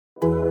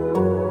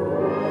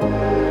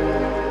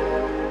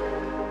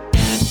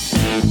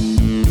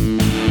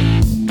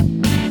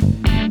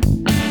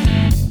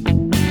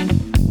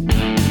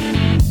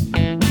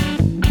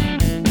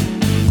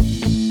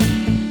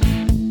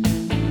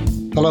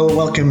Hello and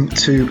welcome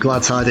to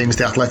Glad Tidings,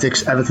 the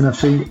Athletics Everton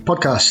FC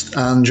podcast.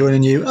 And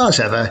joining you,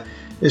 as ever,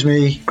 is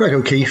me, Greg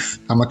O'Keefe,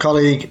 and my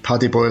colleague,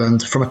 Paddy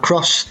Boyland. From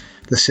across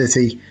the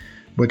city,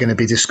 we're going to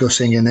be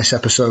discussing in this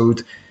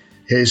episode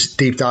his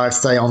deep dive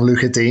today on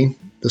Lucas Digne,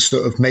 the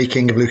sort of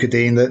making of Lucas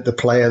Digne, the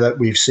player that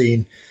we've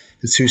seen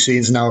the 2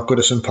 seasons now at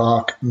Goodison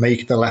Park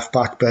make the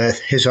left-back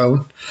berth his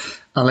own.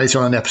 And later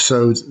on in the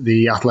episode,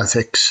 the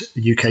Athletics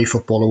UK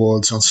Football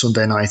Awards on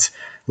Sunday night,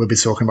 we'll be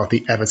talking about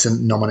the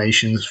Everton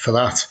nominations for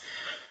that.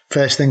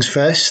 First things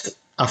first,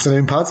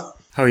 afternoon, Pad.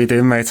 How are you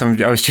doing, mate?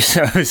 I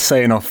was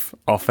saying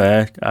off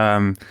air.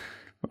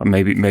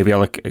 Maybe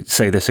I'll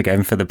say this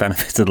again for the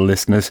benefit of the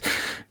listeners.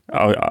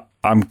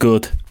 I'm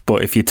good,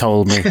 but if you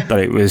told me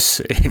it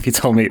was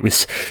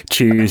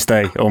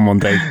Tuesday or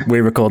Monday,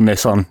 we're recording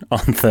this on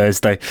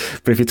Thursday.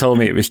 But if you told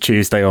me it was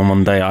Tuesday or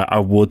Monday, I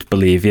would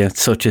believe you.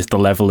 Such is the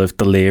level of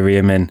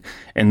delirium in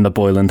the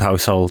Boyland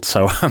household.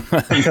 So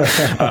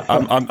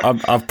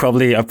I've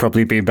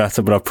probably been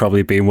better, but I've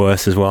probably been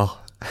worse as well.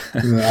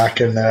 I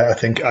can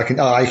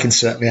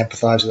certainly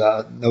empathise with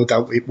that. No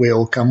doubt we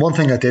all can. One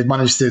thing I did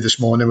manage to do this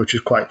morning, which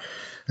was quite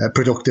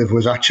productive,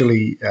 was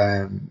actually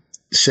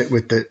sit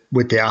with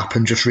the app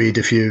and just read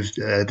a few of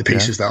the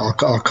pieces that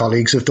our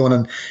colleagues have done.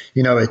 And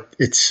you know,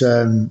 it's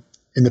in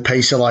the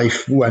pace of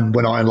life when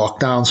we're not in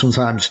lockdown.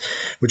 Sometimes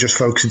we're just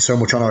focusing so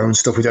much on our own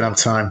stuff, we don't have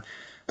time.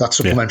 That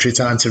supplementary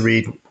time to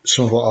read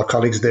some of what our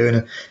colleagues are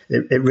doing.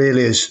 It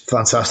really is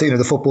fantastic. You know,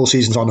 the football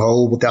season's on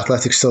hold, but the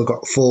Athletics still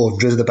got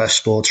 400 of the best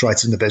sports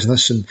writers in the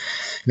business, and you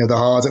know, they're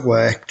hard at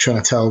work trying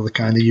to tell the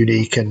kind of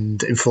unique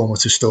and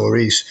informative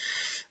stories.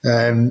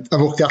 And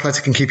look, the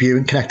Athletic can keep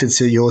you connected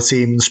to your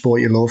team and the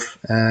sport you love.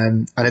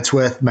 And it's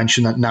worth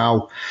mentioning that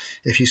now,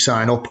 if you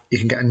sign up, you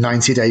can get a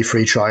 90-day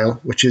free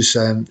trial, which is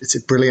it's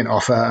a brilliant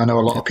offer. I know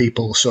a lot of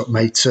people, sort of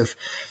mates, have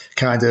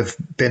kind of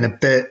been a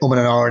bit and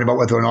ahhing about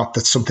whether or not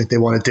that's something they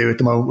want to do at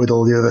the moment with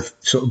all the other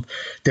sort of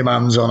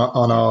demands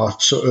on our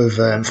sort of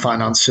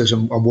finances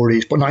and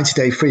worries. But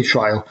 90-day free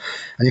trial,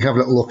 and you can have a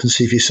little look and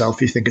see for yourself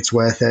if you think it's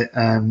worth it.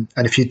 And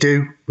if you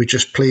do, we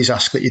just please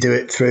ask that you do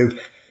it through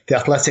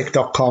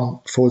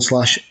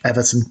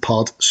theathletic.com/Everton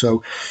pod.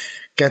 So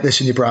get this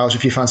in your browser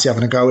if you fancy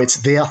having a go. It's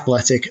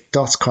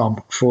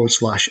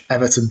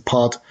theathletic.com/Everton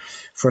pod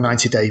for a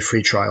 90-day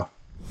free trial.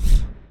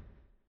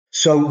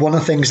 So one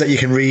of the things that you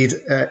can read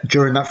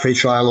during that free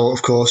trial, or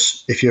of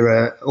course, if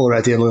you're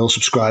already a loyal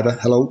subscriber,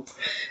 hello,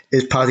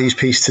 is Paddy's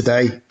piece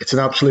today. It's an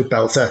absolute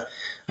belter,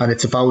 and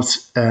it's about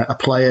a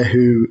player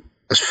who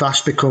has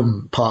fast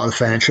become part of the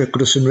furniture at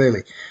Goodison,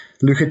 really.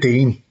 Lucas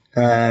Digne.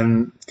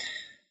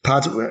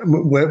 Pad,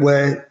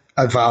 we're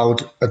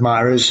avowed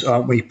admirers,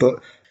 aren't we? But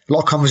a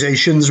lot of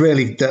conversations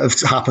really that have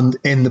happened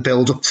in the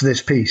build-up to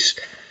this piece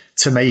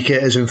to make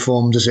it as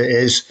informed as it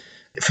is.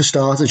 For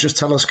starters, just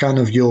tell us kind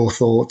of your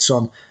thoughts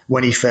on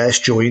when he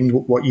first joined,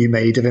 what you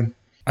made of him.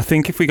 I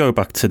think if we go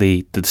back to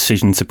the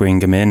decision to bring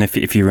him in,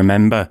 if you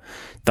remember,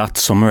 that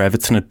summer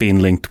Everton had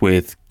been linked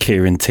with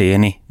Kieran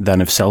Tierney,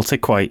 then of Celtic,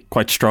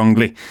 quite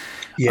strongly.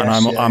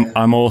 Yes, and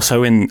I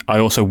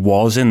also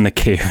was in the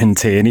Kieran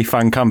Tierney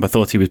fan camp. I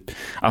thought he was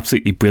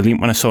absolutely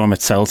brilliant when I saw him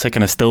at Celtic,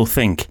 and I still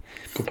think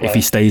if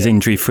he stays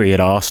injury free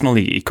at Arsenal,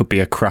 he could be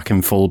a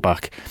cracking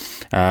fullback,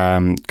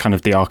 kind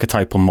of the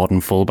archetypal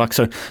modern fullback.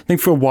 So I think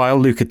for a while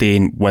Lucas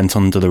Digne went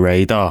under the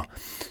radar.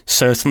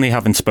 Certainly,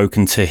 having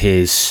spoken to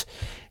his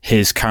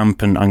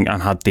camp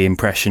and had the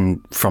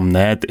impression from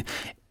there,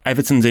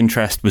 Everton's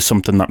interest was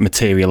something that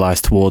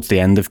materialised towards the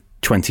end of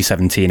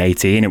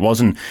 2017-18. It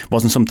wasn't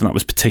something that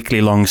was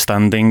particularly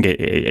long-standing.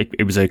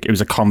 It was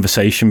a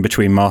conversation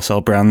between Marcel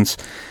Brands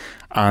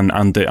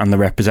and the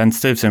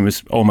representatives, and it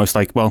was almost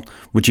like, well,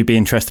 would you be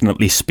interested in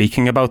at least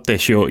speaking about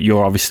this?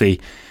 You're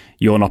obviously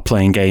not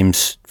playing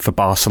games for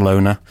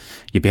Barcelona.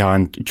 You're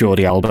behind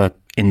Jordi Alba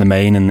in the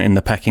main and in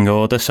the pecking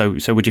order. So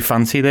would you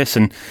fancy this?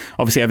 And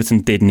obviously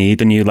Everton did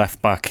need a new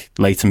left back.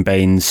 Leighton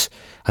Baines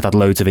had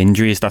loads of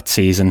injuries that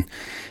season.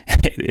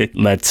 It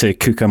led to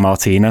Cuco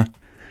Martina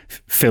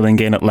filling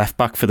in at left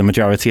back for the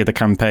majority of the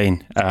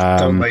campaign.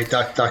 Don't wait,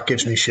 that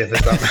gives me shivers.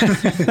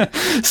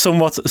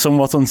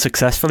 somewhat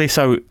unsuccessfully.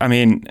 So I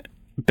mean,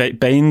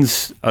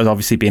 Baines has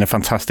obviously been a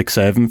fantastic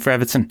servant for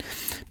Everton,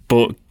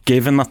 but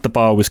given that the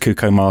bar was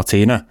Cuco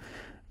Martina,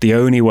 the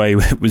only way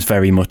was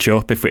very much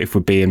up, if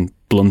we're being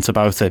blunt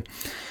about it.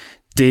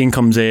 Digne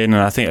comes in,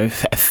 and I think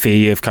a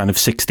fee of kind of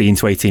 16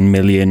 to 18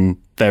 million,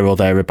 there or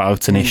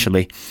thereabouts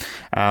initially.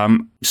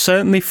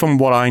 Certainly from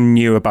what I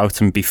knew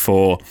about him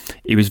before,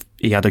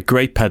 he had a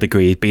great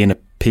pedigree, being a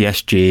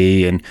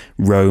PSG and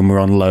Roma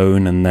on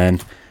loan, and then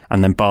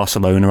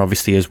Barcelona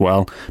obviously as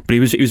well. But he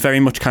was very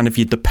much kind of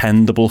your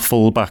dependable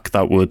fullback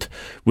that would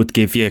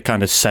give you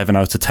kind of 7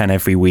 out of 10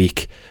 every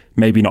week.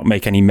 Maybe not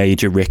make any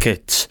major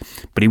rickets,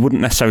 but he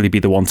wouldn't necessarily be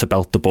the one to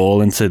belt the ball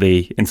into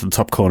the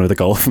top corner of the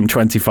goal from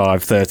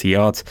 25, 30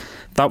 yards.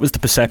 That was the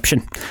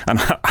perception,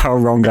 and how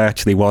wrong I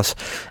actually was.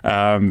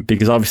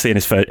 Because obviously in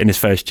his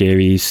first year,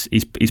 he's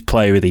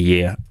player of the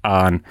year,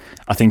 and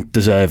I think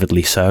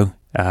deservedly so.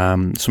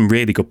 Some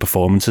really good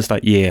performances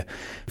that year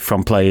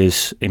from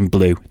players in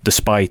blue,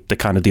 despite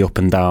the up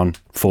and down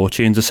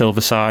fortunes of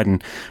Silverside.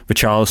 And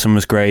Richarlison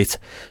was great.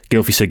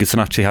 Gylfi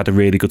Sigurdsson actually had a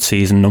really good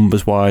season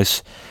numbers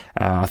wise.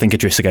 I think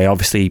Idrissa Gueye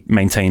obviously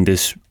maintained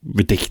his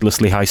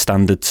ridiculously high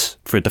standards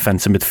for a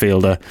defensive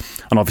midfielder,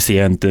 and obviously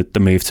earned the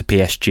move to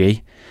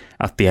PSG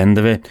at the end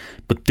of it.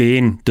 But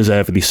Dean,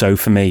 deservedly so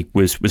for me,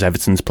 was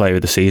Everton's player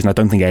of the season. I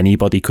don't think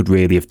anybody could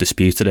really have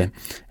disputed it.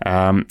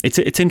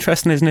 It's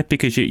interesting, isn't it?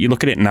 Because you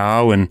look at it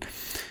now, and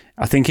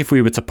I think if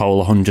we were to poll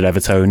 100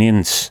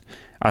 Evertonians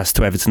as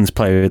to Everton's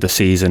player of the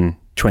season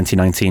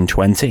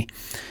 2019-20,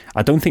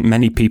 I don't think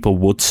many people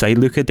would say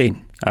Lucas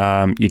Digne.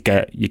 You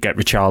get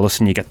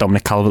Richarlison, you get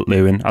Dominic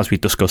Calvert-Lewin, as we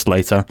discussed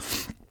later.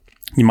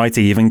 You might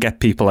even get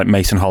people like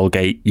Mason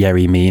Holgate,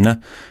 Yerry Mina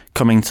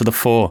coming to the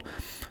fore.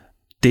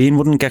 Dean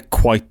wouldn't get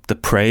quite the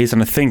praise,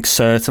 and I think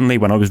certainly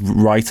when I was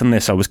writing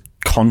this, I was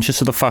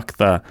conscious of the fact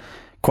that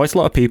quite a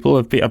lot of people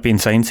have been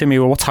saying to me,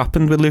 well, what's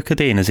happened with Lucas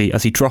Digne?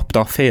 Has he dropped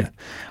off here?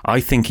 I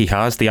think he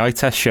has. The eye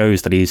test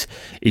shows that he's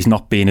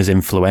not being as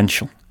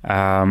influential.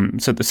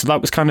 So that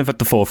was kind of at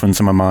the forefront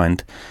of my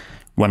mind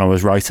when I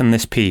was writing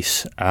this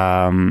piece.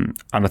 And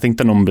I think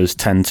the numbers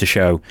tend to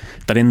show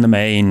that in the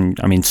main,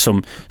 I mean,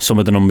 some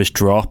of the numbers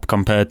drop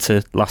compared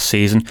to last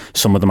season.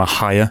 Some of them are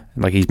higher,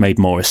 like he's made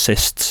more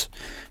assists,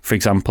 for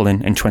example,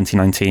 in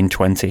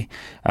 2019-20,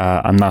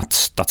 and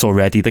that's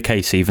already the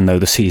case, even though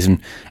the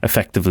season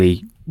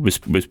effectively was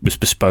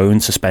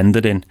postponed,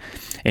 suspended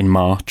in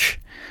March.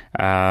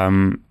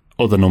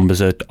 Other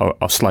numbers are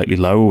slightly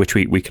lower, which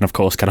we can of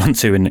course get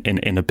onto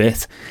in a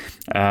bit.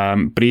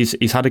 But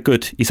he's had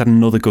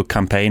another good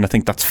campaign. I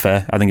think that's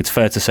fair. I think it's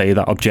fair to say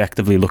that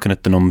objectively, looking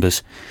at the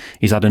numbers,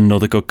 he's had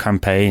another good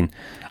campaign.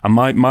 And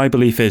my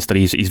belief is that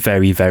he's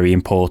very, very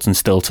important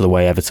still to the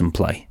way Everton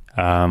play.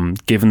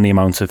 Given the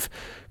amount of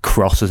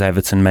crosses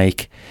Everton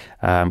make,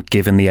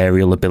 given the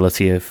aerial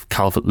ability of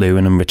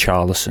Calvert-Lewin and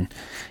Richarlison,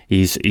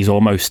 he's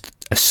almost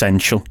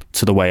essential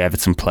to the way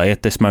Everton play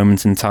at this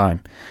moment in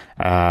time,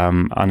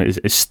 and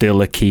is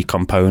still a key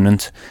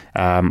component.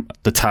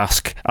 The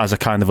task, as I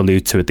kind of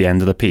allude to at the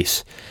end of the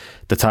piece,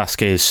 the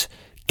task is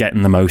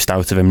getting the most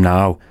out of him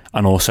now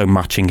and also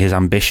matching his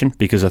ambition,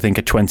 because I think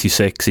at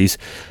 26 he's,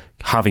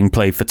 having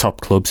played for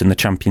top clubs in the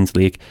Champions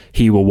League,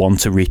 he will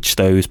want to reach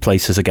those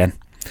places again.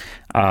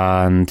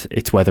 And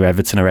it's whether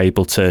Everton are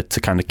able to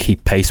kind of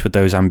keep pace with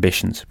those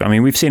ambitions. I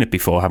mean, we've seen it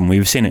before, haven't we?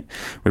 We've seen it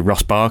with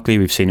Ross Barkley,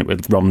 we've seen it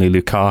with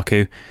Romelu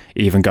Lukaku.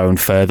 Even going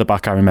further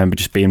back, I remember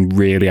just being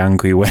really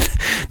angry when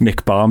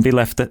Nick Barmby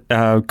left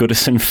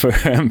Goodison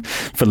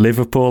for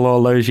Liverpool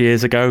all those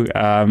years ago.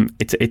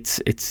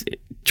 It's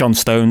John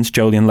Stones,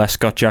 Joleon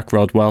Lescott, Jack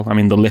Rodwell. I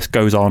mean, the list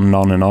goes on and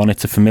on and on.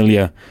 It's a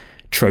familiar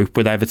trope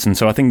with Everton.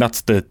 So I think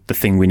that's the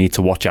thing we need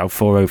to watch out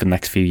for over the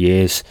next few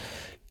years.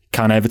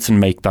 Can Everton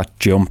make that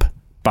jump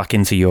back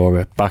into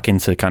Europe, back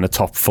into kind of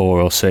top 4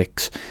 or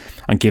 6,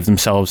 and give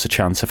themselves a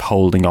chance of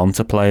holding on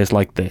to players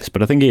like this?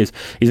 But I think he's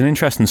an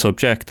interesting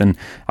subject, and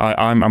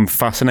I'm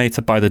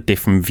fascinated by the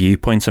different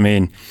viewpoints. I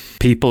mean,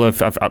 people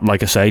have,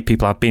 like I say,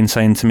 people have been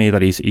saying to me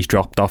that he's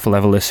dropped off a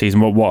level this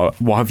season. What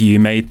have you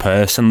made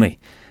personally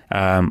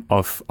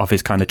of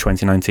his kind of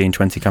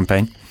 2019-20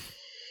 campaign?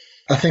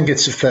 I think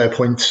it's a fair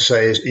point to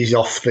say he's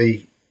off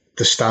the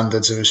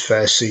standards of his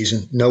first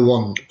season. No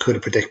one could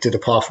have predicted,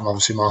 apart from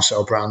obviously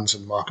Marcel Brands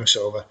and Marco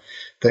Silva,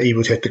 that he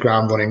would hit the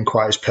ground running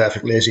quite as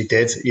perfectly as he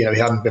did. You know, he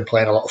hadn't been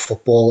playing a lot of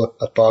football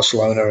at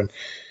Barcelona,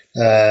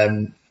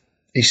 and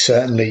he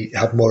certainly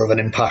had more of an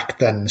impact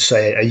than,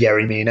 say, a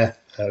Yerry Mina,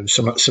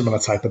 similar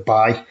type of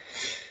buy.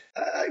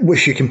 I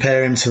wish you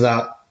compare him to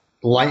that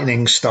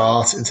lightning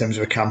start in terms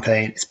of a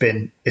campaign.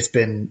 It's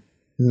been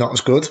not as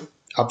good,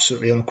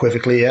 absolutely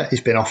unequivocally. Yeah, he's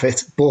been off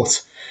it,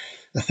 but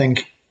I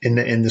think in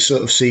the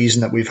sort of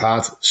season that we've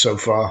had so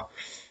far,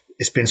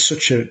 it's been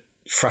such a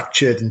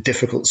fractured and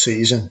difficult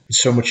season,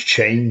 so much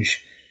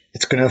change.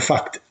 It's going to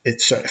affect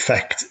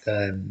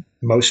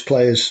most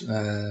players.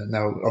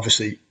 Now,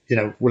 obviously, you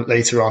know,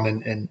 later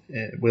on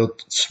we'll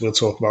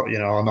talk about, you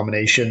know, our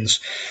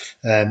nominations.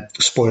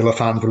 Spoiler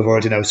fans will have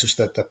already noticed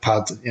that the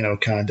pad, you know,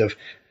 kind of,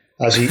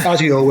 as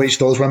he always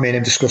does when me and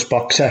him discuss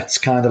box sets,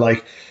 kind of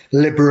like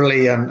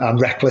liberally and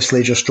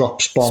recklessly just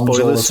drops bombs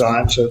all the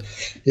time. So,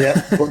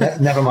 yeah,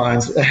 but never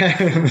mind.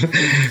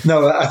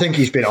 No, I think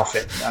he's been off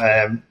it.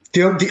 I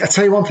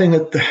tell you one thing,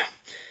 that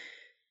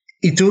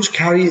he does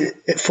carry,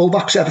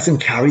 fullbacks Everton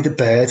carry the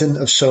burden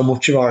of so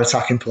much of our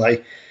attacking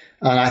play.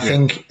 And I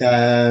think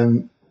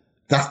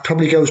that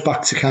probably goes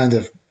back to kind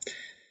of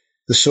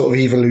the sort of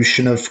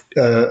evolution of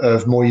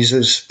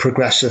Moyes'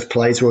 progressive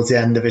play towards the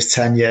end of his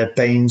tenure,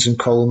 Baines and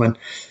Coleman,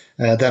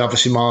 then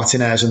obviously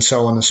Martinez and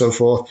so on and so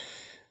forth.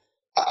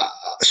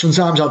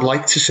 Sometimes I'd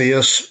like to see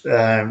us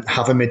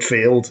have a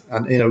midfield,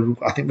 and you know,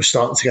 I think we're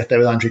starting to get there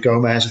with Andrew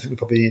Gomez. I think we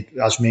probably,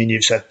 as me and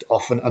you've said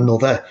often,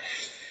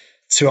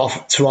 to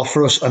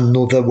offer us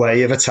another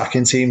way of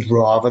attacking teams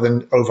rather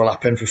than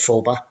overlapping for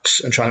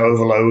fullbacks and trying to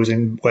overload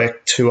and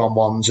work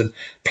 2-on-1s and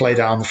play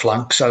down the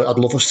flanks. I'd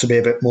love us to be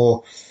a bit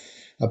more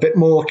a bit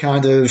more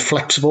kind of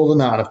flexible than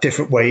that, and have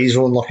different ways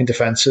of unlocking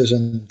defences,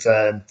 and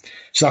so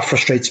that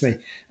frustrates me.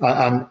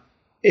 And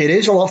it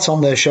is a lot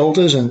on their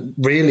shoulders, and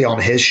really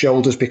on his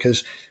shoulders,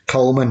 because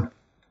Coleman,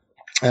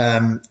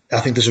 I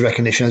think there's a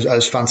recognition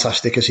as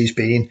fantastic as he's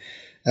been,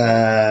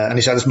 and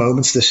he's had his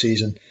moments this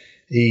season.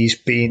 He's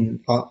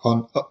been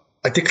on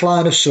a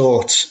decline of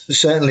sorts.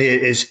 Certainly,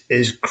 his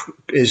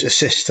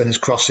assist and his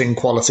crossing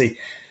quality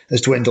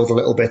has dwindled a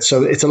little bit.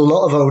 So it's a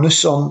lot of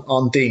onus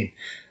on Dean.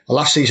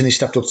 Last season, he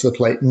stepped up to the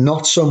plate.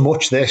 Not so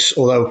much this,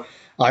 although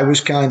I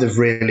was took note of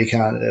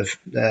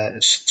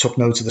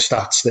the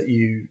stats that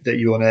you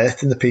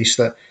unearthed in the piece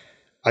that,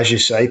 as you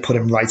say, put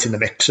him right in the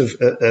mix of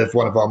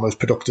one of our most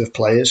productive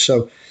players.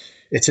 So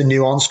it's a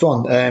nuanced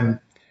one.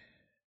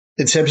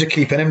 In terms of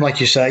keeping him,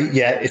 like you say,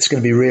 yeah, it's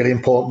going to be really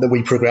important that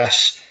we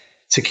progress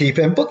to keep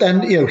him. But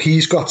then,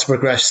 he's got to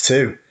progress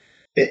too.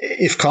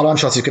 If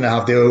Kolanchot is going to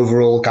have the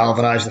overall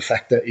galvanising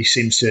effect that he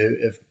seems to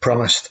have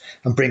promised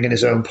and bring in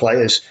his own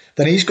players,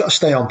 then he's got to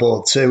stay on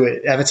board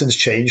too. Everton's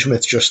changed from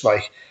it's just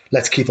like,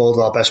 let's keep all of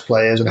our best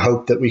players and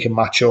hope that we can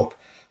match up.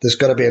 There's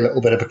got to be a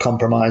little bit of a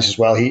compromise as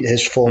well.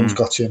 His form's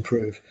got to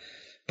improve.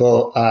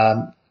 But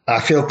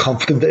I feel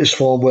confident that his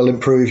form will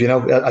improve.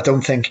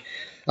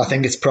 I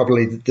think it's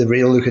probably the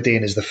real Lucas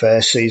Digne is the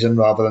first season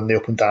rather than the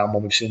up and down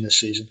one we've seen this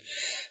season.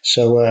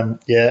 So,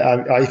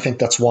 I think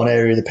that's one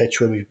area of the pitch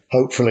where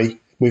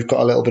we've got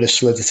a little bit of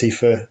solidity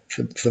for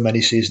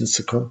many seasons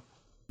to come.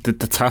 The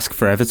task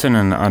for Everton,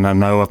 and I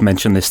know I've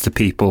mentioned this to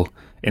people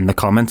in the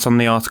comments on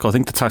the article, I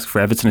think the task for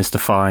Everton is to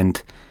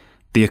find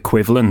the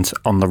equivalent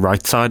on the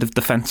right side of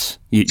defence.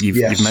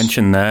 You've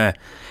mentioned there,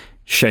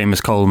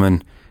 Seamus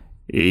Coleman,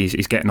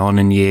 he's getting on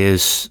in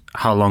years.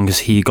 How long has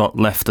he got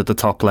left at the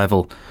top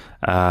level?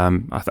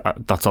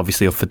 That's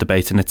obviously up for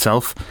debate in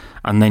itself.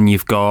 And then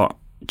you've got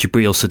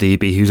Djibril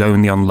Sidibe, who's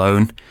only on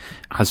loan,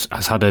 has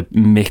had a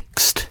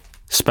mixed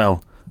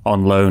spell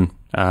on loan,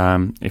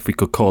 if we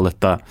could call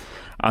it that.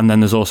 And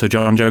then there's also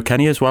Jonjoe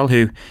Kenny as well,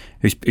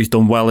 who's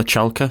done well at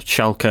Schalke.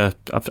 Schalke,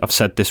 I've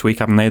said this week,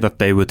 haven't they, that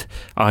they would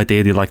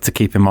ideally like to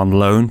keep him on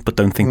loan, but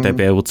don't think they'd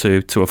be able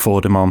to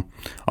afford him on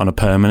a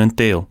permanent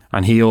deal.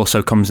 And he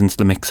also comes into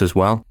the mix as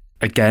well.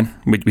 Again,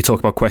 we talk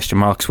about question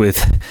marks with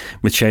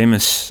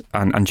Seamus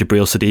and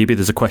Djibril Sidibe.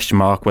 There's a question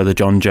mark whether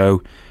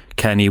Jonjoe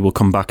Kenny will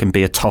come back and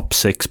be a top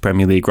 6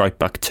 Premier League right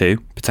back too,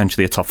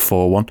 potentially a top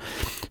 4 one.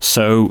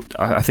 So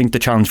I think the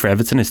challenge for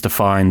Everton is to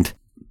find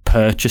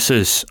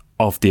purchasers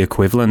of the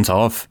equivalent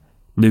of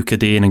Lucas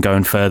Digne and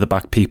going further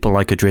back, people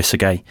like Idrissa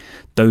Gueye,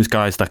 those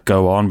guys that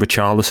go on,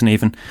 Richarlison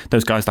even,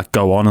 those guys that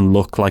go on and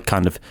look like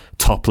kind of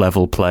top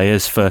level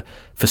players for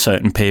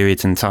certain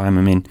periods in time.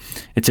 I mean,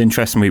 it's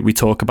interesting, we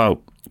talk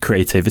about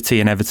creativity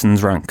in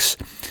Everton's ranks.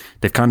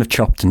 They've kind of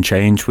chopped and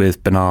changed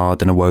with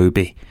Bernard and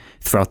Iwobi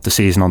throughout the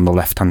season on the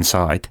left-hand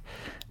side.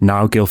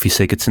 Now Gylfi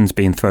Sigurdsson's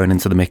being thrown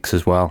into the mix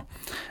as well.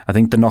 I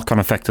think the knock-on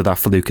effect of that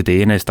for Lucas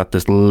Digne is that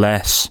there's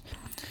less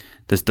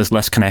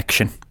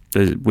connection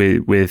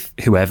with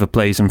whoever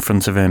plays in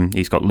front of him.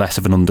 He's got less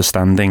of an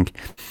understanding,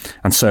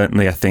 and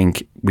certainly I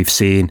think we've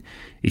seen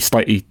he's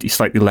slightly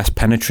less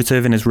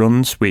penetrative in his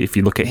runs. If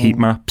you look at heat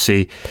maps,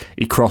 he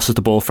crosses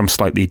the ball from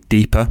slightly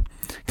deeper,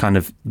 kind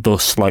of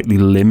thus slightly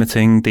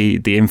limiting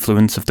the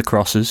influence of the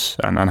crosses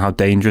and how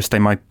dangerous they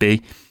might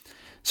be.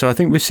 So I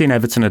think we've seen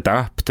Everton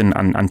adapt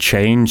and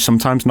change,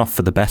 sometimes not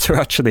for the better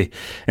actually,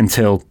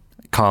 until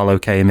Carlo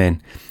came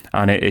in.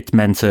 And it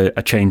meant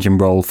a change in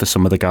role for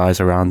some of the guys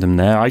around him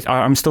there.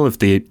 I'm still of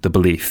the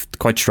belief,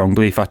 quite strong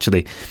belief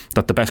actually,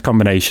 that the best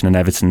combination in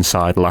Everton's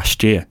side last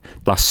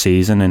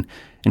season in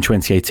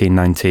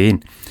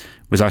 2018-19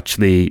 was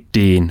actually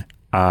Digne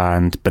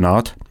and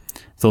Bernard.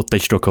 Thought they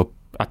struck up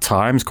at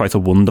times quite a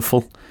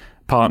wonderful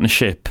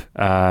partnership,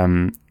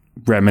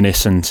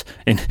 reminiscent,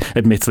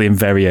 admittedly in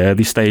very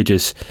early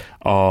stages,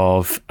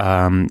 of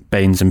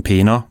Baines and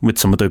Pienaar, with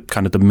some of the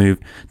kind of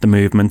the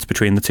movements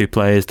between the two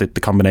players, the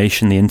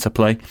combination, the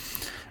interplay.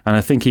 And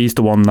I think he's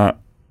the one that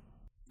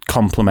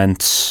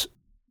complements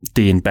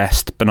Digne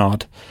best,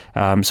 Bernard.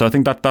 So I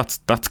think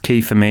that's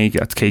key for me.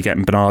 That's key,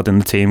 getting Bernard in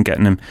the team,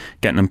 getting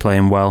him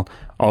playing well.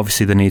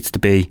 Obviously there needs to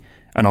be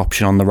an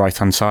option on the right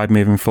hand side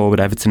moving forward.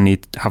 Everton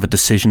need to have a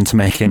decision to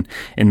make in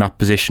that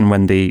position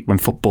when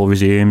football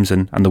resumes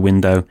and the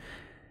window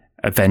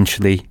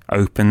eventually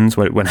opens,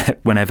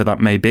 whenever that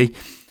may be.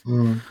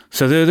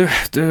 So there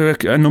are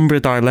a number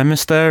of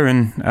dilemmas there,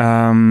 and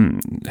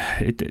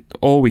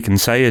all we can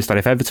say is that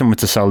if Everton were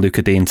to sell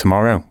Lucas Digne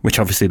tomorrow, which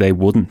obviously they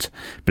wouldn't,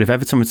 but if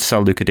Everton were to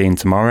sell Lucas Digne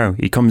tomorrow,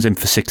 he comes in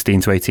for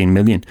 16 to 18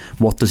 million.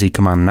 What does he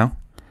command now?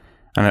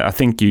 And I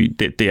think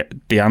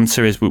the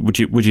answer is, would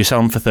you sell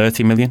him for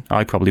 30 million?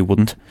 I probably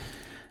wouldn't.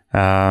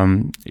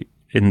 Well,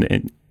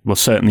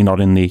 certainly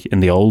not in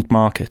the old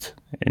market,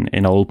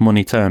 in old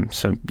money terms.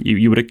 So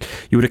you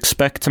would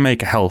expect to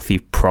make a healthy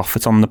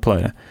profit on the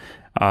player,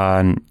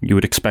 and you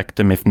would expect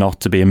him, if not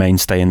to be a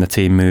mainstay in the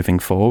team moving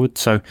forward.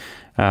 So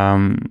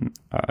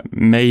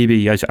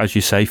maybe, as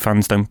you say,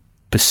 fans don't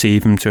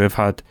perceive him to have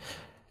had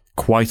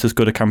quite as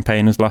good a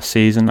campaign as last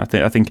season.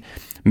 I think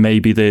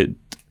maybe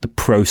the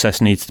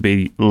process needs to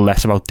be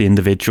less about the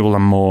individual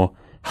and more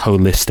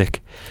holistic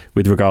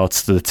with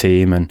regards to the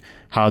team, and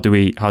how do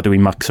we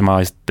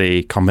maximise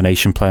the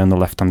combination play on the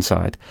left-hand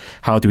side?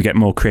 How do we get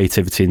more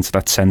creativity into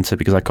that centre?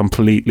 Because I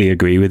completely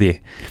agree with you.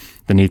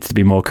 There needs to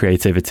be more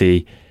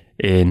creativity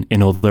in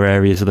other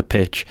areas of the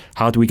pitch.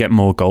 How do we get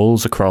more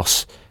goals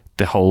across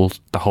the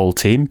whole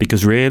team?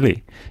 Because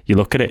really, you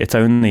look at it, it's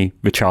only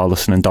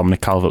Richarlison and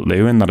Dominic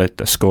Calvert-Lewin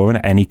that are scoring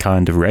at any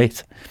kind of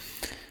rate.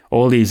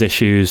 All these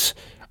issues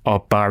are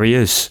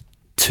barriers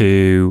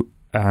to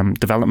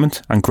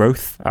development and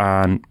growth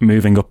and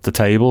moving up the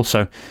table.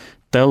 So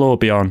they'll all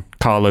be on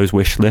Carlo's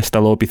wish list.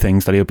 They'll all be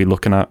things that he'll be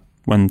looking at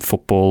when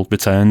football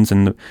returns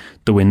and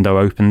the window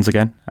opens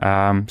again.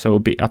 So it'll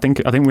be. I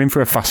think we're in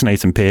for a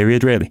fascinating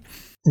period, really.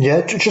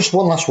 Yeah, just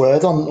one last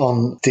word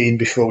on Dean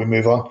before we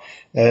move on.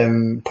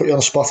 Put you on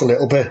the spot a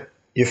little bit.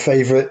 Your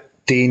favourite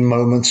Dean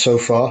moment so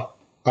far?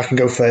 I can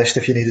go first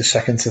if you need a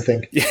second to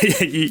think.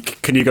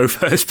 Can you go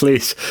first,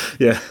 please?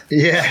 Yeah.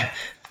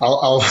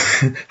 I'll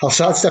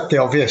sidestep the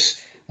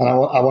obvious, and I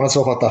want to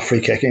talk about that free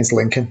kick against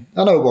Lincoln.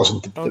 I know it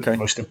wasn't the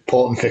most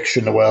important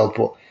fixture in the world,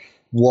 but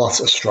what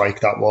a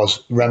strike that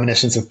was.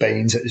 Reminiscent of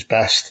Baines at his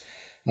best.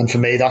 And for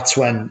me, that's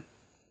when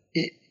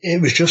it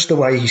was just the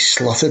way he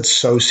slotted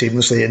so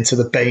seamlessly into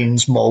the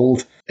Baines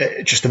mould.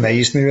 It just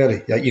amazed me,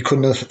 really. You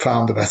couldn't have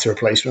found a better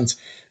replacement.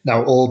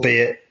 Now,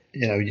 albeit,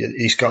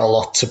 he's got a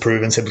lot to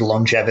prove in terms of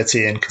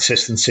longevity and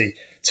consistency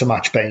to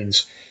match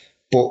Baines.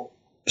 But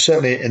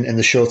certainly in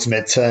the short to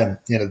mid-term,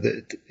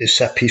 his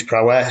set-piece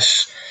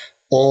prowess,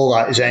 all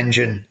that, his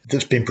engine,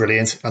 that's been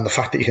brilliant. And the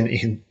fact that he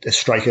can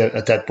strike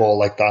a dead ball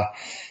like that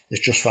is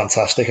just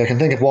fantastic. I can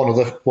think of one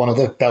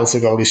other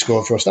belter goal he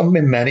scored for us. There haven't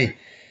been many.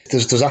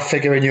 Does that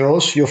figure in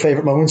your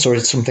favourite moments, or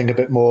is it something a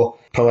bit more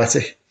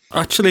poetic?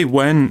 Actually,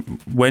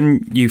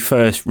 when you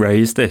first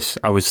raised this,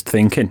 I was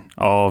thinking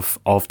of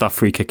that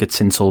free kick at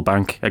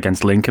Tinselbank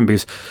against Lincoln,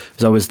 because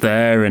I was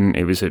there and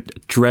it was a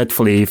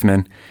dreadful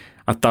evening.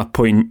 At that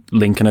point,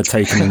 Lincoln had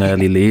taken an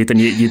early lead, and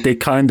you did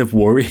kind of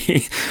worry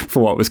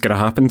for what was going to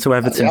happen to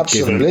Everton.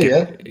 Absolutely,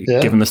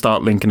 given the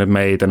start Lincoln had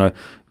made, and a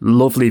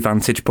lovely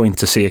vantage point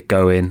to see it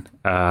go in.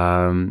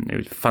 It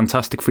was a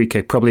fantastic free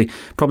kick, probably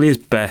his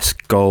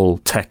best goal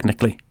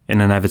technically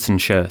in an Everton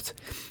shirt.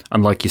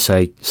 And like you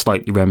say,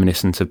 slightly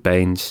reminiscent of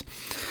Baines.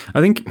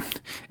 I think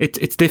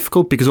it's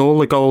difficult because all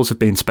the goals have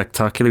been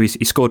spectacular.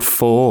 He scored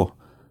 4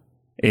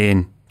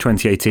 in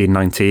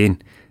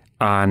 2018-19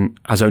 and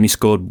has only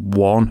scored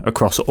 1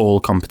 across all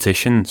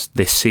competitions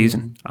this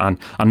season, and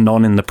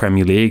none in the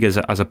Premier League, as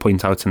I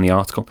point out in the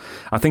article.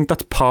 I think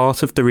that's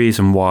part of the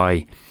reason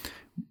why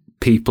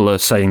people are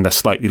saying they're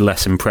slightly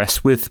less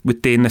impressed with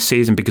Dean this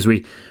season, because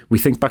we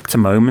think back to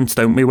moments,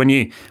 don't we? When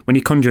you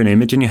conjure an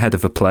image in your head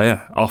of a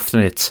player, often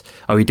it's,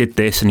 he did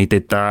this and he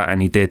did that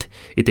and he did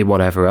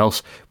whatever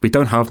else. We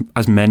don't have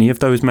as many of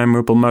those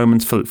memorable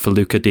moments for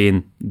Lucas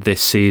Digne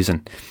this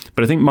season.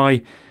 But I think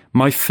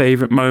my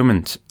favourite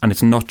moment, and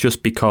it's not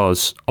just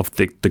because of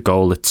the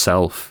goal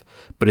itself,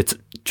 but it's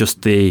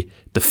just the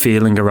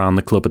feeling around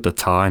the club at the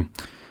time,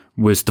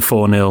 was the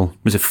 4-0.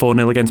 Was it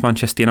 4-0 against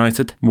Manchester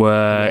United,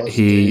 where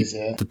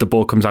the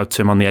ball comes out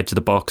to him on the edge of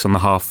the box on the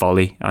half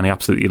volley, and he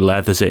absolutely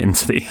leathers it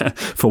into the,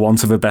 for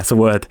want of a better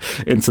word,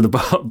 into the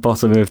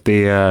bottom of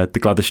the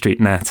Gladys Street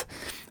net,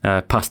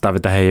 past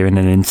David De Gea in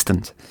an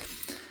instant.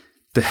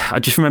 I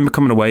just remember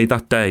coming away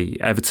that day,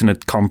 Everton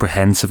had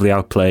comprehensively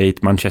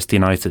outplayed Manchester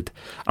United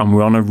and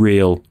were on a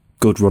real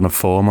good run of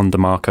form under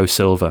Marco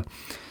Silva.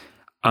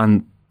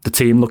 And the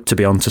team looked to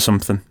be onto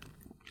something.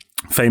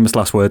 Famous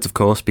last words, of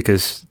course,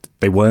 because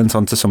they weren't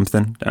onto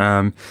something.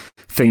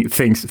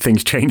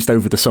 Things changed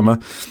over the summer.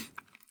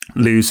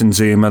 Losing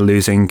Zuma,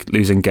 losing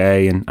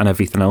Gay and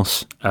everything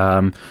else.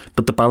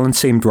 But the balance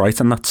seemed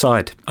right on that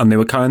side. And they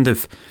were going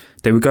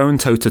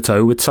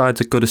toe-to-toe with sides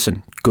at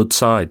Goodison, good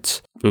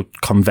sides,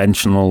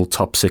 conventional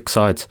top 6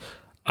 sides,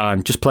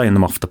 and just playing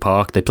them off the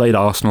park. They played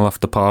Arsenal off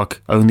the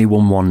park, only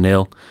won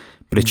 1-0,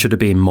 but it should have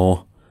been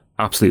more.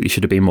 Absolutely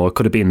should have been more. It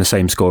could have been the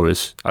same score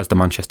as the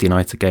Manchester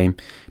United game.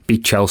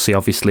 Beat Chelsea,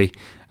 obviously.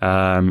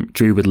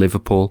 Drew with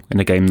Liverpool in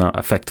a game that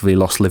effectively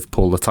lost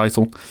Liverpool the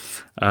title.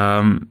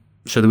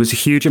 So there was a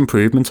huge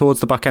improvement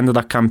towards the back end of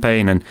that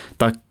campaign, and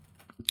that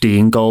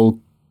Dean goal,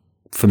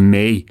 for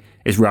me,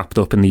 is wrapped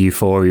up in the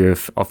euphoria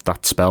of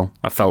that spell.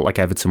 I felt like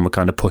Everton were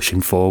kind of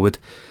pushing forward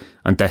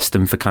and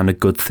destined for kind of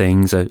good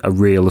things, a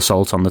real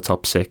assault on the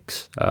top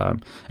 6.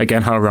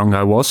 Again, how wrong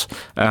I was.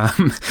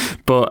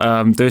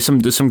 But there's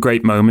some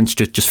great moments,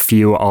 just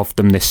fewer of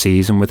them this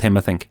season with him,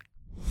 I think.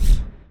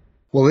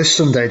 Well, this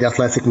Sunday, The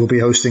Athletic will be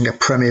hosting a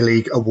Premier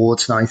League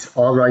awards night.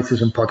 Our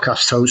writers and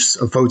podcast hosts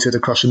have voted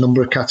across a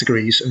number of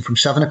categories, and from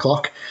 7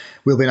 o'clock,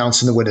 we'll be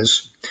announcing the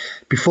winners.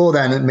 Before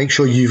then, make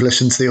sure you've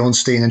listened to the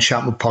Ornstein and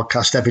Chapman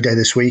podcast every day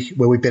this week,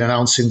 where we've been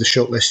announcing the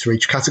shortlist for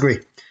each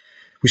category.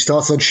 We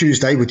started on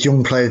Tuesday with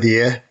Young Player of the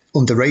Year,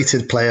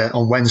 Underrated Player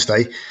on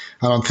Wednesday,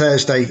 and on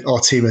Thursday, our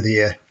Team of the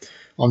Year.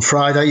 On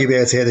Friday, you'll be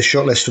able to hear the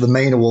shortlist for the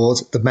main award,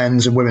 the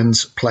Men's and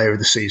Women's Player of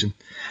the Season.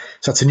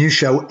 So that's a new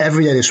show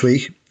every day this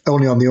week,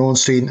 only on the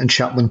Ornstein and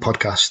Chapman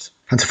podcast.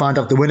 And to find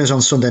out the winners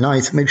on Sunday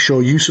night, make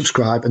sure you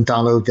subscribe and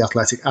download the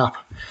Athletic app.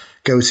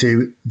 Go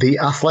to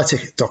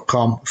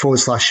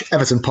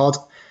theathletic.com/Everton pod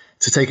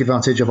to take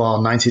advantage of our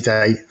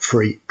 90-day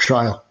free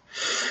trial.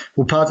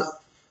 Well, Pad,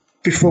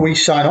 before we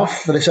sign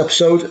off for this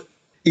episode,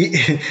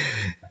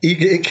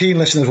 keen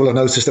listeners will have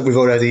noticed that we've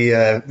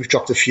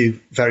dropped a few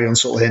very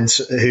unsubtle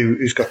hints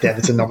who's got the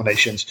Everton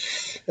nominations.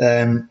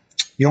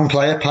 Young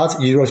player, Pad,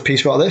 you wrote a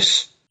piece about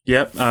this?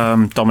 Yep,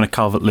 Dominic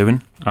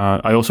Calvert-Lewin.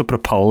 I also put a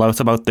poll out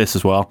about this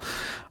as well,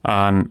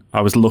 and I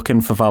was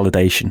looking for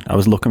validation. I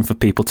was looking for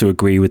people to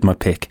agree with my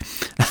pick,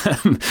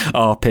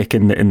 our pick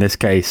in this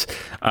case,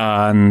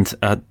 and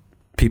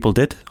people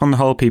did. On the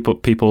whole,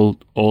 people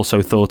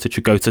also thought it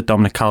should go to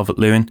Dominic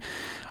Calvert-Lewin.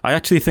 I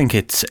actually think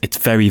it's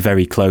very,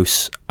 very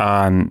close,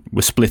 and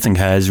we're splitting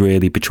hairs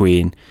really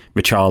between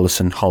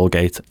Richarlison,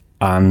 Holgate,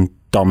 and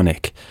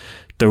Dominic.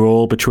 They're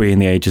all between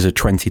the ages of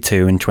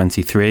 22 and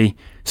 23,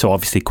 so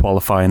obviously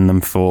qualifying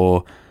them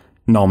for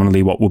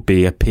nominally what would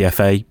be a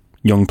PFA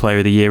Young Player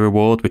of the Year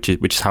award, which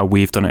is how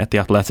we've done it at the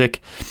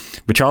Athletic.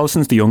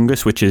 Richarlison's the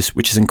youngest, which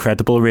is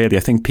incredible, really. I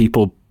think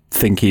people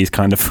think he's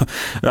kind of,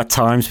 at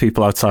times,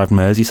 people outside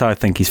Merseyside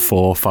think he's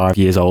 4 or 5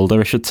 years older,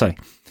 I should say.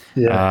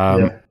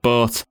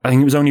 But I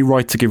think it was only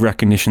right to give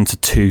recognition to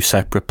 2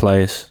 separate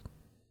players,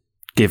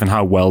 given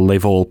how well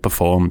they've all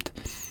performed.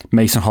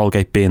 Mason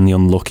Holgate being the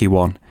unlucky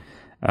one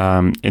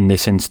in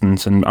this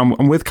instance.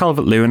 And with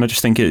Calvert-Lewin, I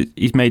just think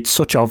he's made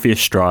such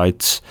obvious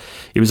strides.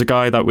 He was a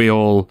guy that we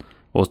all,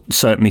 or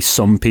certainly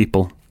some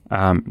people,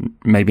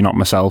 maybe not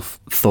myself,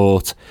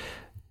 thought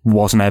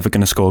wasn't ever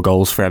going to score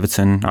goals for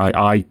Everton.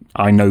 I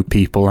know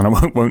people, and I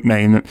won't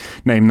name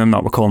them,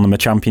 that were calling them a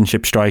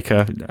championship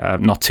striker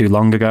not too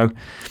long ago.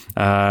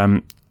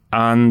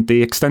 And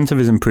the extent of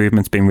his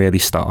improvement's been really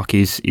stark.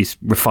 He's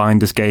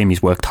refined his game,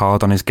 he's worked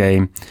hard on his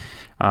game,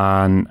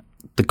 and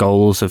the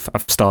goals have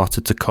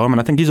started to come.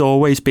 And I think he's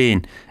always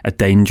been a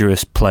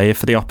dangerous player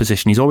for the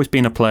opposition. He's always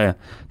been a player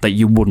that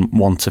you wouldn't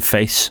want to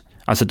face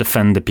as a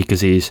defender because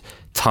he's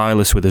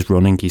tireless with his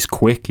running, he's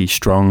quick, he's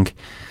strong.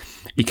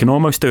 He can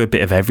almost do a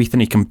bit of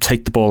everything. He can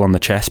take the ball on the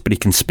chest, but he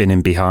can spin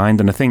in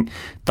behind. And I think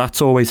that's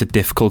always a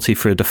difficulty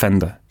for a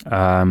defender.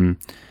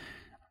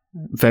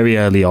 Very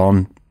early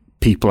on,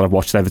 people that have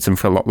watched Everton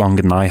for a lot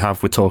longer than I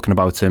have were talking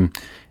about him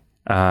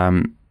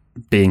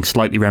being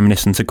slightly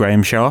reminiscent of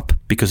Graham Sharp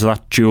because of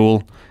that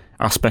dual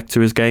aspect to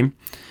his game.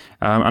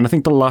 And I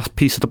think the last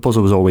piece of the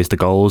puzzle was always the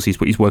goals.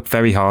 He's worked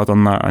very hard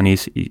on that, and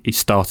he's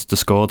started to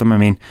score them. I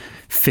mean,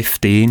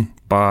 15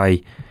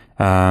 by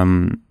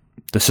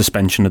the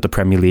suspension of the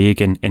Premier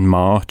League in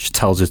March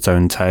tells its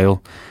own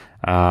tale.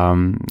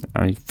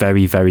 A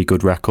very, very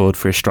good record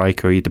for a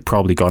striker. He'd have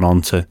probably gone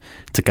on to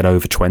get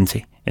over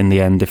 20 in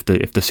the end if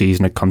the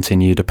season had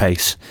continued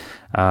apace.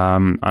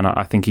 And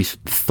I think he's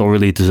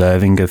thoroughly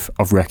deserving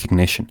of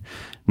recognition.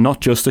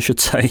 Not just, I should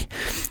say,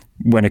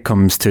 when it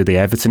comes to the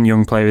Everton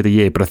Young Player of the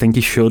Year, but I think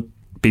he should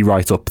be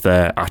right up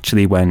there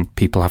actually when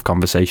people have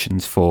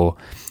conversations for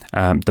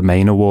the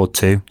main award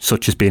too,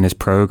 such as being his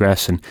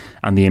progress and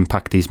the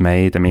impact he's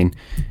made. I mean,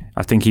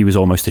 I think he was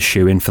almost a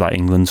shoo-in for that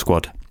England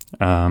squad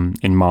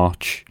in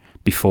March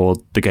before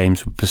the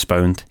games were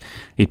postponed.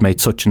 He'd made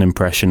such an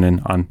impression,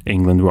 and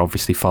England were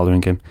obviously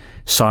following him,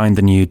 signed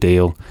the new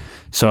deal.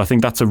 So I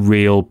think that's a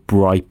real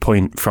bright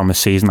point from a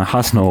season that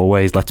hasn't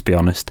always, let's be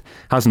honest,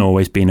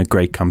 been a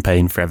great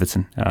campaign for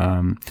Everton.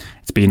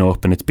 It's been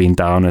up and it's been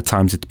down. At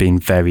times it's been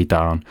very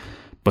down.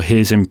 But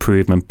his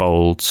improvement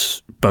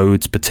bodes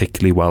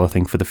particularly well, I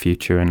think, for the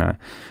future. And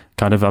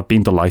I've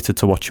been delighted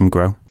to watch him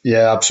grow.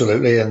 Yeah,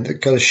 absolutely.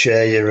 And got to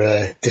share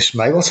your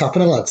dismay. What's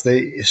happening, lads?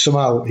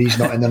 Somehow he's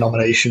not in the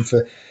nomination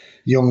for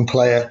young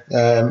player.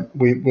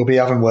 We'll be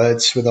having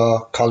words with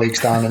our colleagues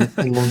down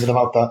in London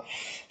about that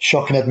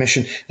shocking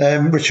admission.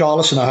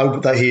 Richarlison, I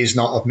hope that he is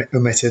not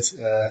omitted.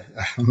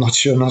 I'm not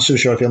so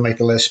sure if he'll make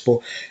the list, but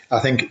I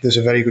think there's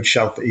a very good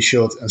shout that he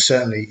should. And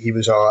certainly he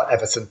was our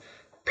Everton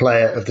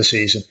player of the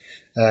season.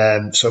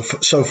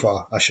 So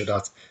far, I should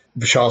add.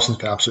 Richarlison's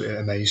been absolutely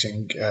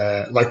amazing.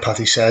 Like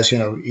Patty says,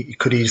 he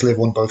could easily have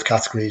won both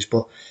categories,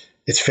 but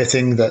it's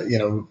fitting that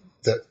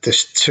that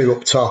this 2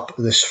 up top,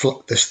 this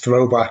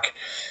throwback,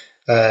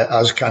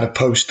 as kind of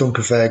post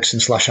Duncan Ferguson /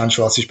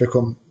 Ancelotti's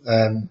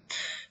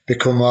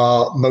become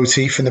our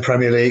motif in the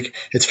Premier League.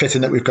 It's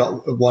fitting that we've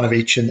got one of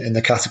each in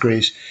the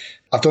categories.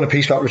 I've done a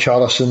piece about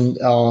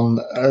Richarlison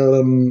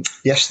on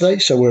yesterday,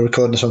 so we're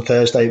recording this on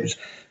Thursday. It was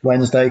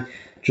Wednesday.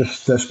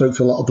 Just spoke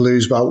to a lot of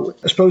Blues about,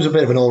 I suppose, a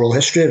bit of an oral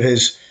history of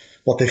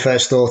what they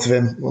first thought of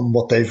him and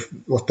what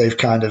they've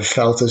kind of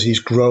felt as he's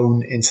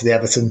grown into the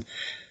Everton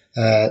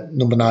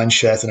number 9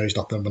 shirt. I know he's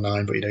not the number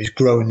 9, but he's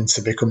grown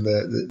into become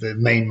the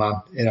main man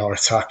in our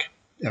attack.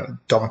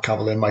 Dominic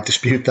Calvert-Lewin might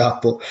dispute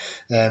that, but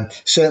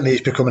certainly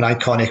he's become an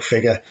iconic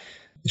figure.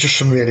 Just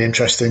some really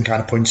interesting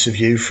kind of points of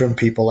view from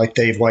people like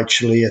Dave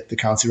Wycherley at the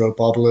County Road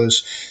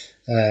Bobblers,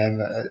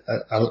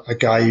 a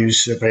guy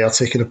who's very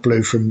articulate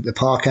Blue from the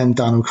Park End,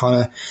 Dan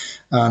O'Connor,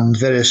 and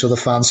various other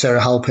fans,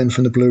 Sarah Halpin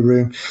from the Blue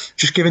Room,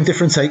 just giving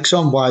different takes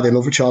on why they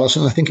love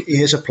Richarlison. I think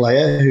he is a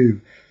player who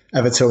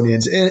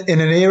Evertonians in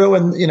an era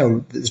when,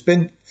 there's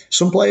been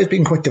some players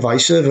being quite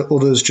divisive,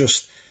 others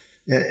just,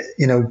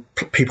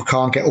 people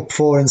can't get up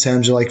for in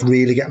terms of like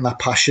really getting that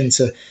passion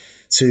to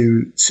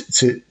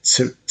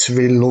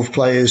really love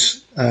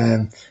players.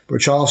 But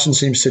Richarlison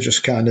seems to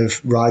just kind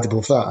of ride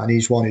above that, and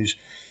he's one who's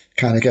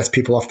kind of gets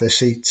people off their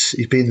seats.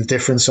 He's been the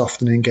difference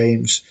often in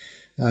games.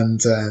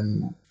 And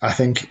I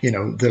think,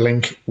 the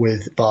link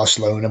with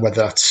Barcelona,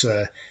 whether that's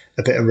a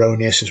bit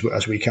erroneous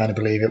as we kind of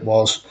believe it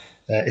was,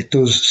 it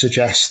does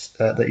suggest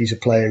that he's a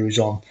player who's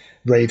on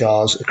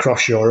radars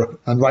across Europe,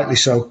 and rightly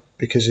so,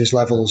 because his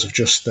levels have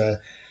just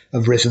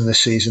have risen this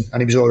season,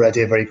 and he was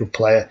already a very good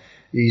player.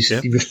 He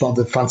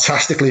responded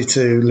fantastically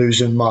to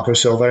losing Marco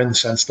Silva, in the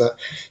sense that,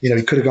 he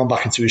could have gone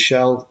back into his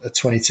shell at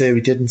 22.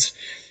 He didn't.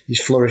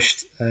 He's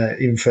flourished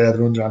even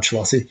further under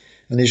Ancelotti,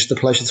 and he's just a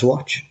pleasure to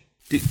watch.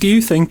 Do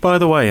you think, by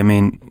the way, I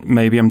mean,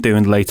 maybe I'm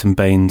doing Leighton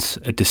Baines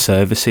a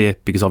disservice here,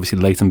 because obviously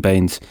Leighton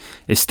Baines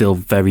is still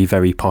very,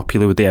 very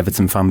popular with the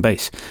Everton fan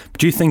base. But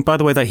do you think, by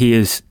the way, that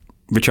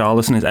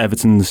Richarlison is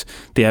Everton's,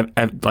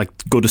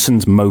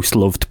 Goodison's most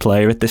loved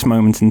player at this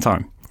moment in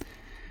time?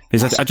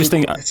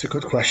 It's a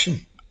good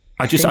question.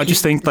 I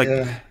just think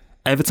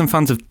Everton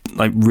fans have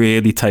like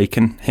really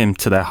taken him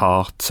to their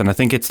hearts, and I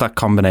think it's that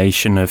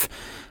combination of,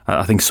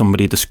 I think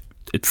somebody to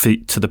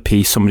the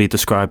piece, somebody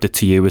described it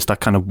to you as that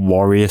kind of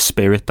warrior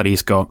spirit that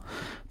he's got,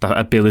 that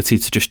ability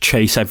to just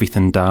chase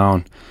everything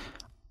down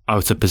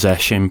out of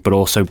possession, but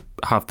also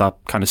have that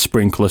kind of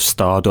sprinkle of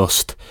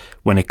stardust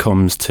when it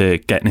comes to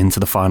getting into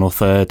the final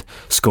third,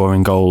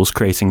 scoring goals,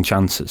 creating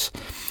chances.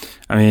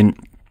 I mean,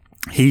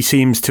 he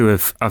seems to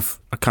have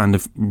kind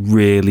of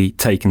really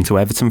taken to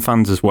Everton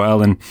fans as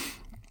well, and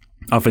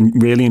I've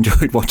really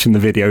enjoyed watching the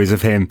videos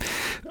of him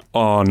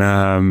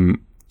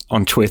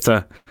on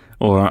Twitter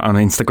or on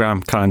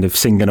Instagram, kind of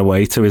singing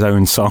away to his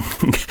own song.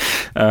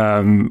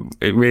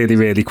 It really,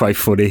 really quite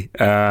funny.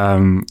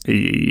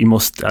 He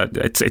must.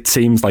 It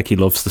seems like he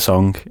loves the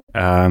song,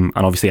 and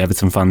obviously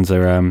Everton fans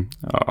are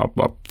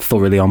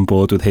thoroughly on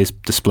board with his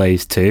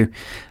displays too.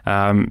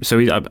 So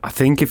I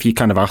think if you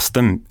kind of ask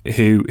them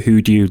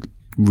who do you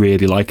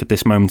really like at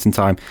this moment in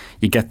time,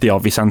 you get the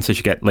obvious answers.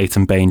 You get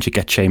Leighton Baines, you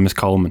get Seamus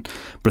Coleman.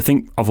 But I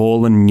think of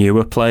all the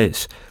newer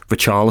players,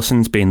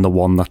 Richarlison's been the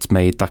one that's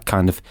made that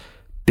kind of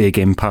big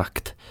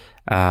impact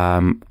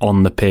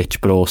on the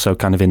pitch, but also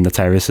kind of in the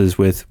terraces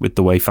with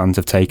the way fans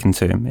have taken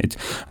to him.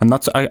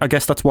 I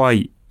guess that's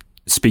why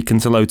speaking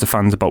to loads of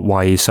fans about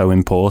why he's so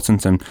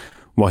important and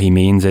what he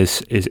means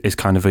is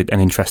kind of an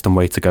interesting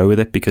way to go with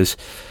it, because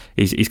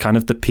he's kind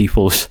of the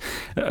people's,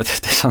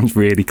 this sounds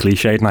really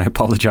cliched and I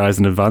apologise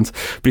in advance,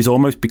 but he's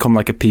almost become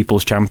like a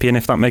people's champion,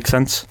 if that makes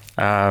sense.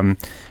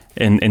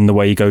 In the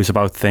way he goes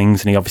about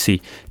things, and he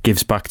obviously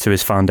gives back to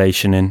his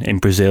foundation in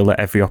Brazil at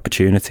every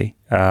opportunity,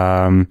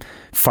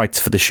 fights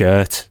for the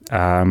shirt,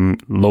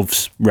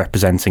 loves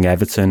representing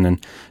Everton,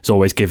 and is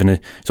always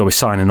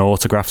signing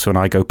autographs when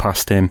I go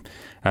past him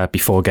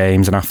before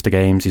games and after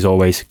games. He's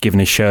always giving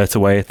his shirt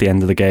away at the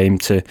end of the game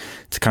to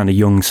kind of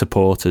young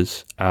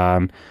supporters.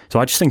 So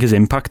I just think his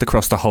impact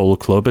across the whole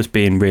club has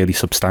been really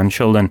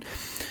substantial. And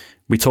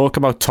we talk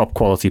about top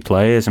quality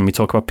players, and we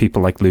talk about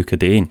people like Lucas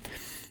Digne.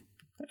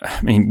 I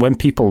mean, when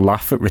people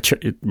laugh at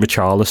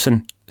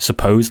Richarlison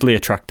supposedly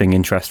attracting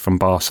interest from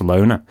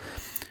Barcelona,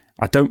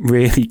 I don't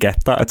really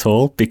get that at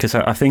all, because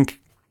I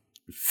think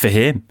for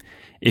him,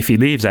 if he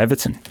leaves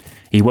Everton,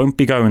 he won't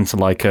be going to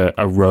like a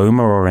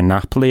Roma or a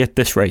Napoli at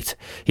this rate.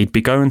 He'd be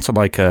going to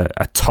like a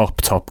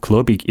top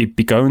club. He'd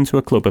be going to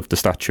a club of the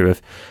stature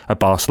of a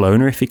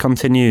Barcelona if he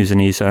continues. And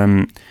he's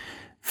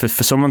for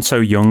someone so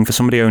young, for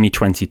somebody only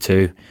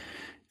 22,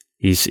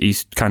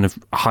 he's kind of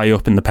high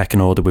up in the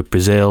pecking order with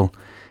Brazil.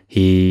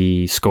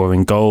 He's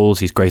scoring goals.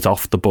 He's great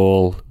off the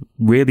ball.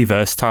 Really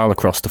versatile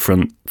across the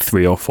front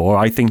 3 or 4.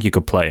 I think you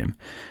could play him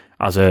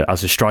as a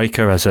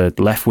striker, as a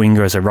left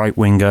winger, as a right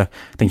winger.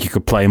 I think you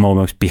could play him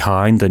almost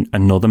behind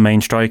another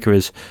main striker,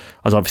 as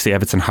obviously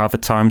Everton have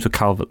at times with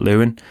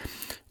Calvert-Lewin.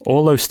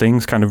 All those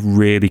things kind of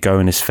really go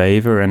in his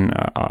favour, and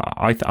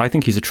I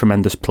think he's a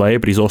tremendous player,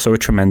 but he's also a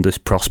tremendous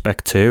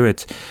prospect too.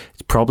 It's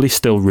probably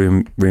still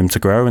room to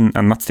grow,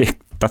 and that's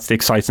the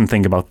exciting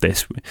thing about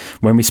this.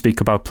 When we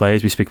speak about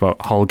players, we speak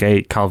about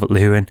Holgate,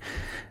 Calvert-Lewin,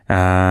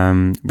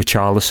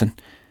 Richarlison.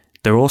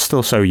 They're all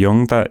still so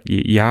young that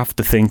you have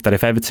to think that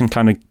if Everton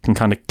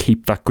can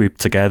keep that group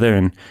together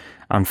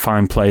and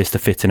find players to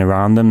fit in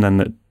around them,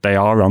 then they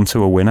are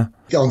onto a winner.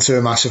 Onto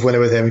a massive winner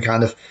with him.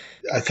 Kind of,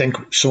 I think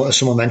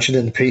someone mentioned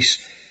in the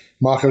piece,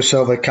 Marco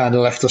Silva kind of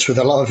left us with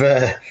a lot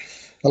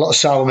of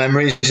sour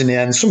memories in the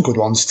end. Some good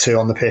ones too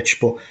on the pitch,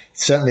 but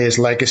certainly his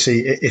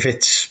legacy, if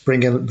it's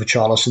bringing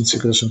Richarlison to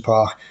Goodison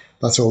Park,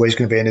 that's always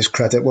going to be in his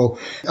credit. Well,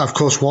 of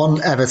course,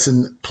 one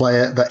Everton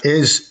player that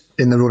is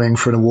in the running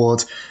for an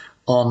award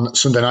on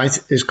Sunday night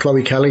is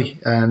Chloe Kelly.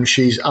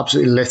 She's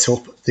absolutely lit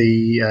up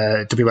the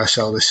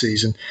WSL this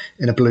season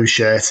in a blue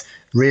shirt,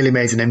 really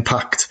made an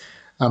impact.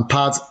 And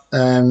Pad,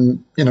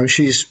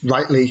 she's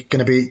rightly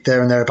going to be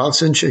there and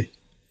thereabouts, isn't she?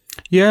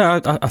 Yeah,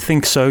 I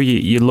think so.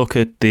 You look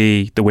at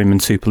the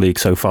Women's Super League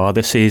so far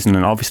this season,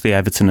 and obviously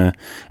Everton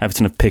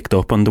have picked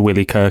up under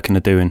Willie Kirk and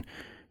are doing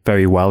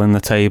very well in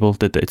the table.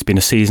 It's been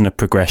a season of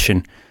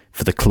progression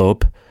for the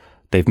club.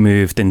 They've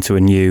moved into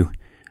a new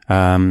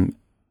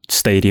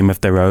stadium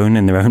of their own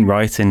in their own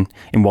right in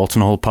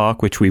Walton Hall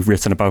Park, which we've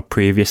written about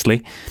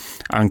previously.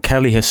 And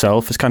Kelly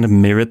herself has kind of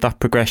mirrored that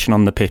progression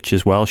on the pitch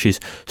as well. She's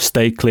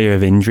stayed clear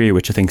of injury,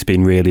 which I think has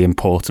been really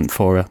important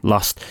for her.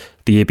 Last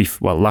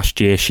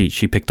year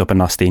she picked up a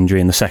nasty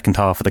injury in the second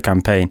half of the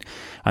campaign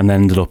and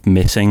then ended up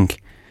missing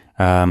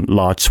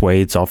large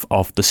swathes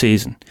of the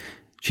season.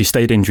 She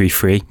stayed injury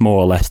free, more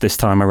or less, this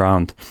time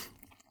around.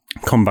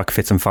 Come back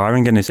fit and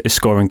firing and is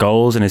scoring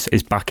goals and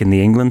is back in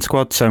the England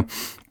squad. So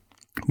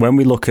when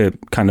we look at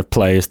kind of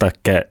players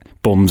that get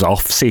bums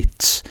off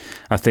seats,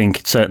 I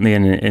think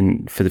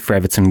certainly for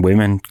Everton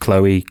women,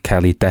 Chloe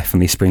Kelly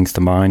definitely springs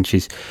to mind.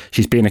 She's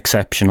been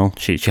exceptional.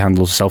 She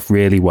handles herself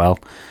really well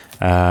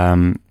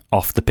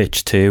off the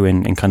pitch too,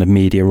 in kind of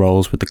media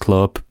roles with the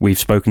club. We've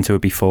spoken to her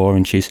before,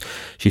 and she's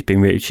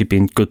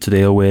been good to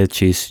deal with.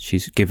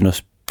 She's given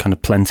us kind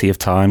of plenty of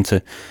time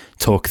to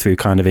talk through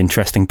kind of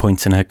interesting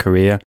points in her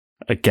career.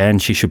 Again,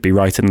 she should be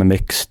right in the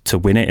mix to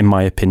win it, in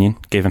my opinion,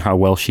 given how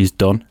well she's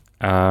done.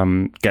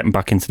 Getting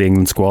back into the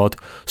England squad,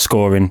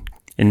 scoring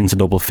into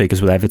double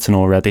figures with Everton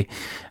already,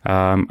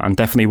 and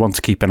definitely want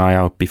to keep an eye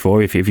out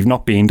before. If you've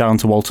not been down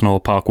to Walton Hall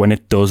Park when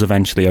it does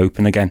eventually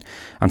open again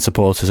and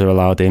supporters are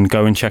allowed in,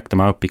 go and check them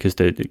out, because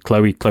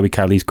Chloe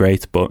Kelly's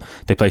great, but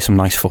they play some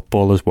nice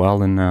football as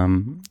well. And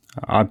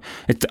I'm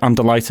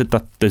delighted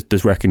that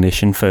there's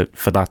recognition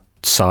for that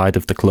side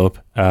of the club,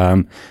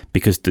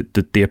 because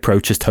the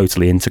approach is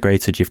totally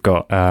integrated. You've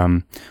got,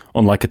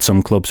 unlike at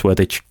some clubs where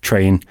they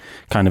train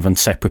kind of on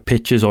separate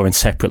pitches or in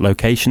separate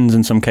locations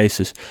in some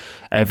cases,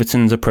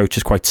 Everton's approach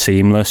is quite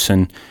seamless,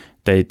 and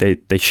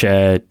they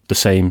share the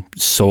same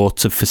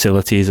sorts of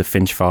facilities at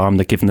Finch Farm.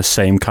 They're given the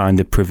same kind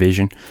of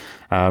provision,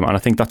 and I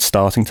think that's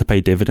starting to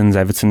pay dividends.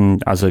 Everton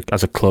as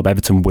a club,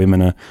 Everton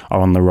women are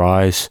on the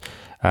rise.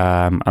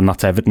 And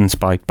that's evidenced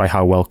by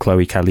how well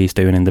Chloe Kelly's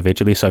doing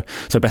individually. So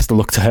best of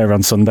luck to her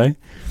on Sunday.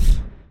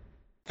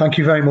 Thank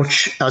you very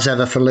much, as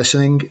ever, for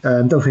listening.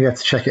 Don't forget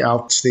to check it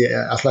out. It's the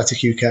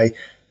Athletic UK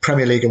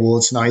Premier League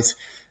Awards night.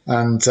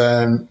 And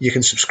you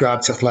can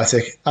subscribe to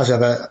Athletic, as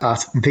ever, at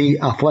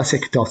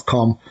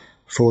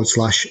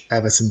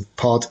theathletic.com/Everton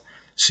pod.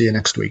 See you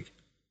next week.